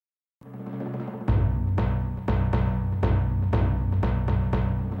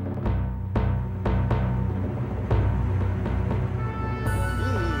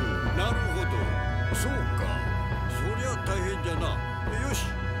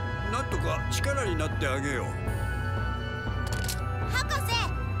なんとか力になってあげよう。博士、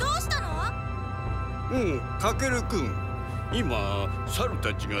どうしたの？カケル君、今猿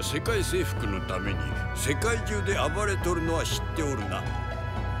たちが世界征服のために世界中で暴れとるのは知っておるな。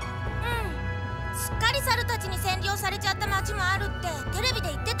すっかり猿たちに占領されちゃった町もあるってテレビで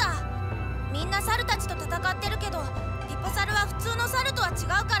言ってた。みんな猿たちと戦ってるけど、ピポサルは普通の猿とは違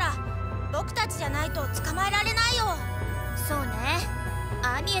うから僕たちじゃないと捕まえられないよ。そうね、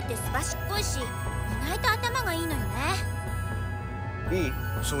ああ見えてすばしっこいし、意外と頭がいいのよね。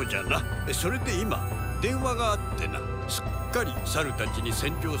そうじゃな。それで今電話があってな、すっかり猿たちに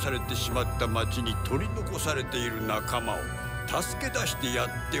占領されてしまった町に取り残されている仲間を助け出してや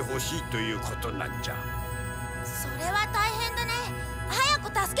ってほしいということなんじゃ。それは大変だね。早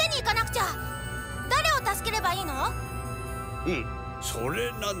く助けに行かなくちゃ。誰を助ければいいの？そ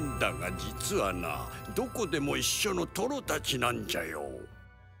れなんだが、実はな、どこでも一緒のトロたちなんじゃよ。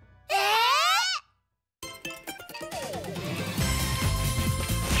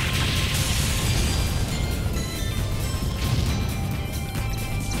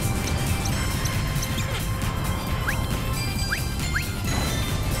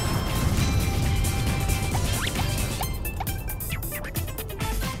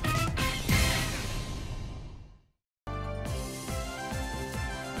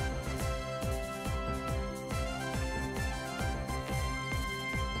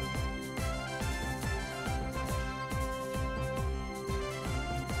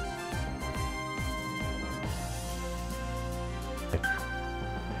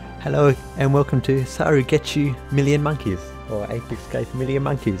Hello and welcome to Saru Getchu Mirion Monkīzu, or Ape Escape Mirion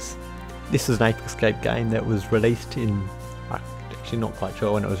Monkīzu. This is an Ape Escape game that was released in, I'm actually not quite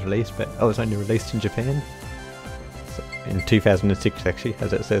sure when it was released, but it was only released in Japan. So in 2006 actually,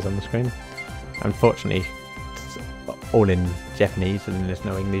 as it says on the screen. Unfortunately, it's all in Japanese and there's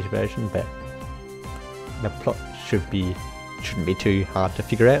no English version, but the plot shouldn't be too hard to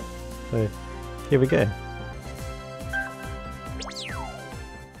figure out. So here we go.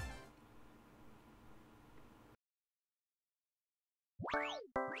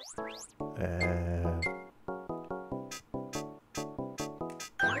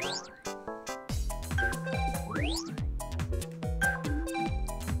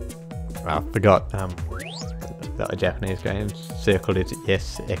 I forgot that a Japanese game, circle is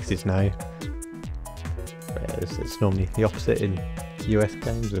yes, X is no. Whereas it's normally the opposite in US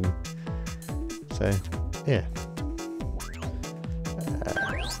games, and so yeah.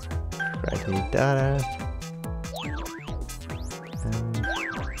 Create new data.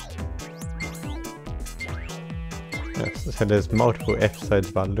 So there's multiple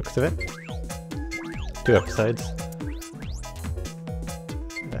episodes by the looks of it. 2 episodes.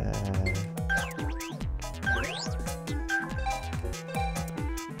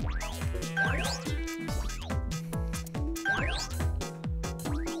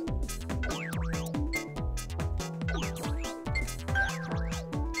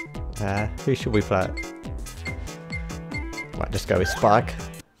 Who should we play? Might just go with Spike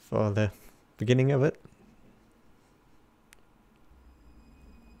for the beginning of it.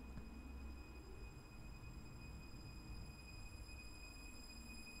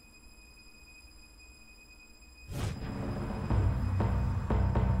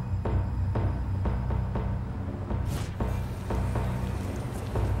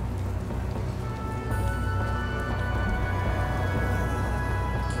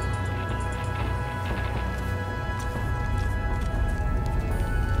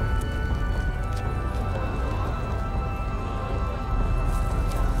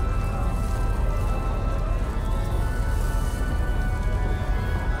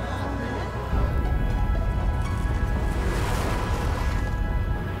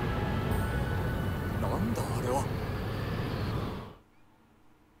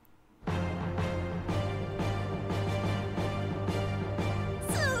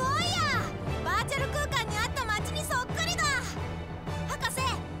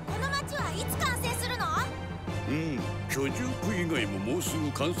居住区以外ももうす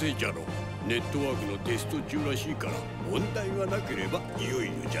ぐ完成じゃろ。ネットワークのテスト中らしいから問題がなければいよい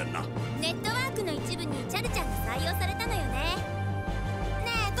よじゃな。ネットワークの一部にチャルちゃんが採用されたのよね。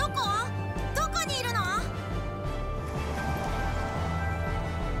ねえ、どこにいるの？わ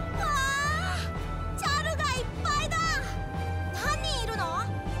あ、チャルがいっぱいだ。何人いるの？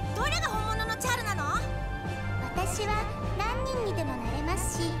どれが本物のチャルなの？私は何人にでもなれま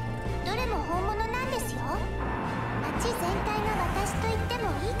すし、どれも本物なんですよ。街全体が私と言っても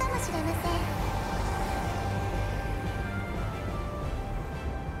いいかもしれません。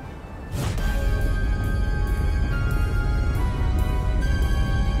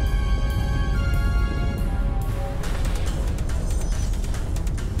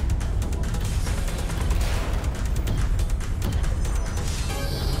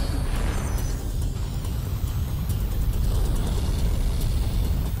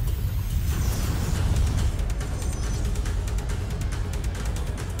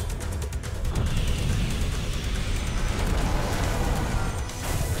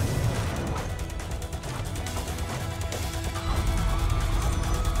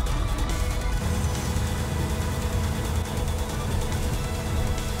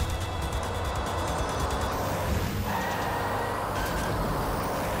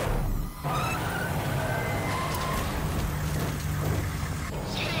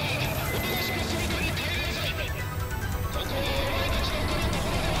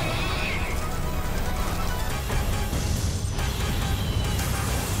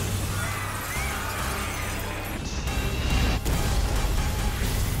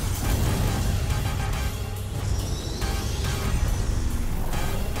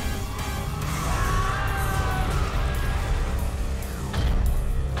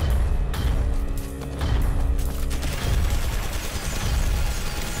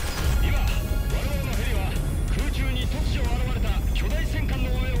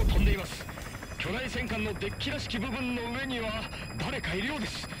のデッキらしき部分の上には誰かいるようで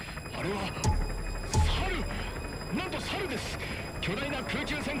す。あれは猿。なんと猿です。巨大な空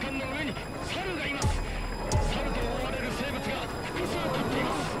中戦艦の上に猿がいます。猿と思われる生物が複数立ってい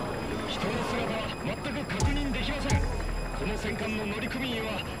ます。人の姿は全く確認できません。この戦艦の乗組員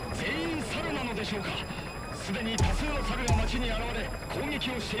は全員猿なのでしょうか。すでに多数の猿が街に現れ攻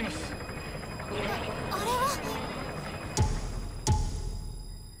撃をしています。これはあれは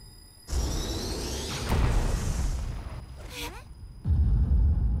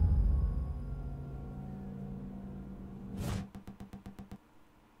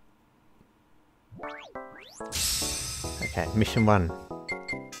Okay, mission 1.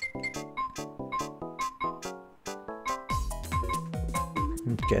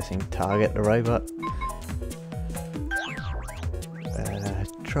 I'm guessing target the robot.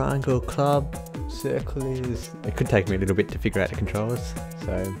 Triangle, club, circle is... It could take me a little bit to figure out the controls.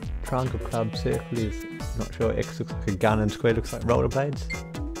 So, triangle, club, circle is... Not sure, X looks like a gun and square looks like rollerblades.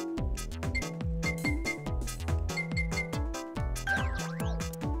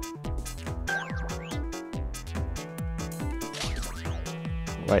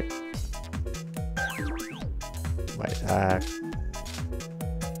 Wait.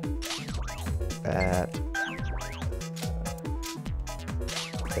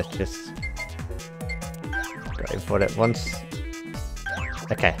 Let's just go for it once.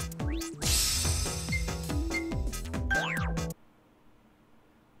 Okay.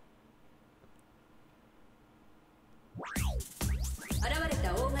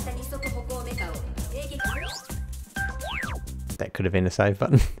 That could have been a save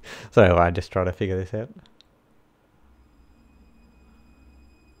button. So I just try to figure this out.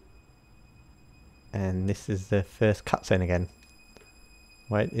 And this is the first cutscene again.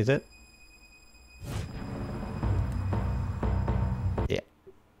 Wait, is it? Yeah.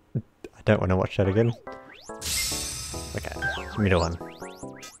 I don't want to watch that again. Okay, middle one.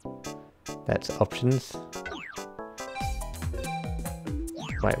 That's options.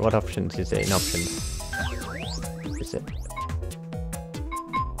 Wait, what options is there in options? Is it?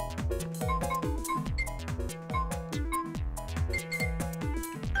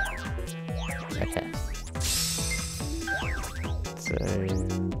 Okay. So...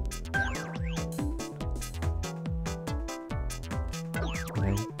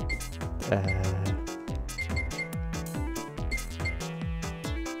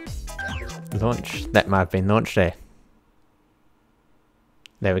 launch. That might have been launched there.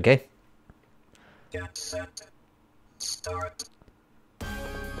 There we go. Get set. Start.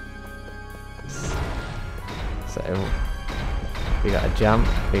 So we got a jump,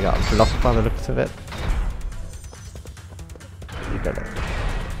 we got a block by the looks of it. We got a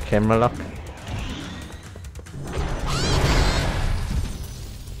camera lock.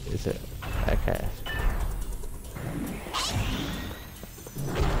 Is it? Okay.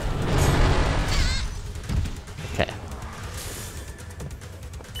 Okay.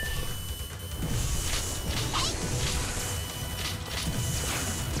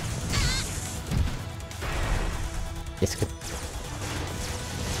 Yes, good.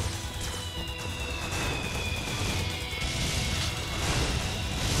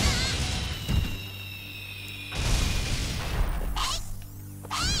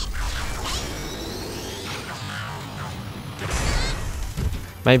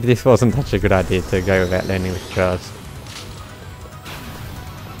 Maybe this wasn't such a good idea to go without learning the controls.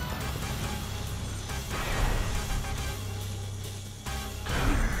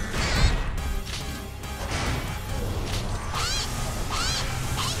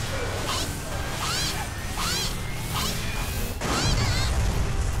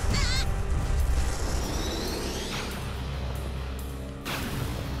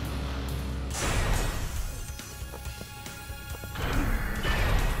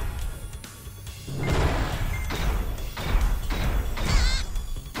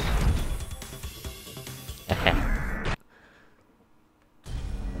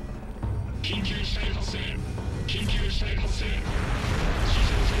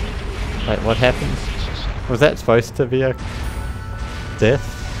 Wait, what happened? Was that supposed to be a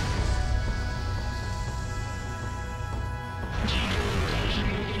death?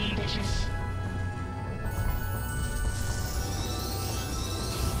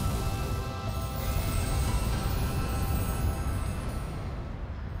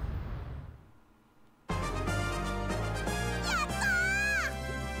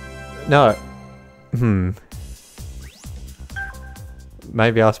 No.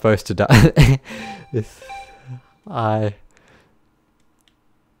 Maybe I was supposed to die.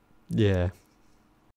 Yeah.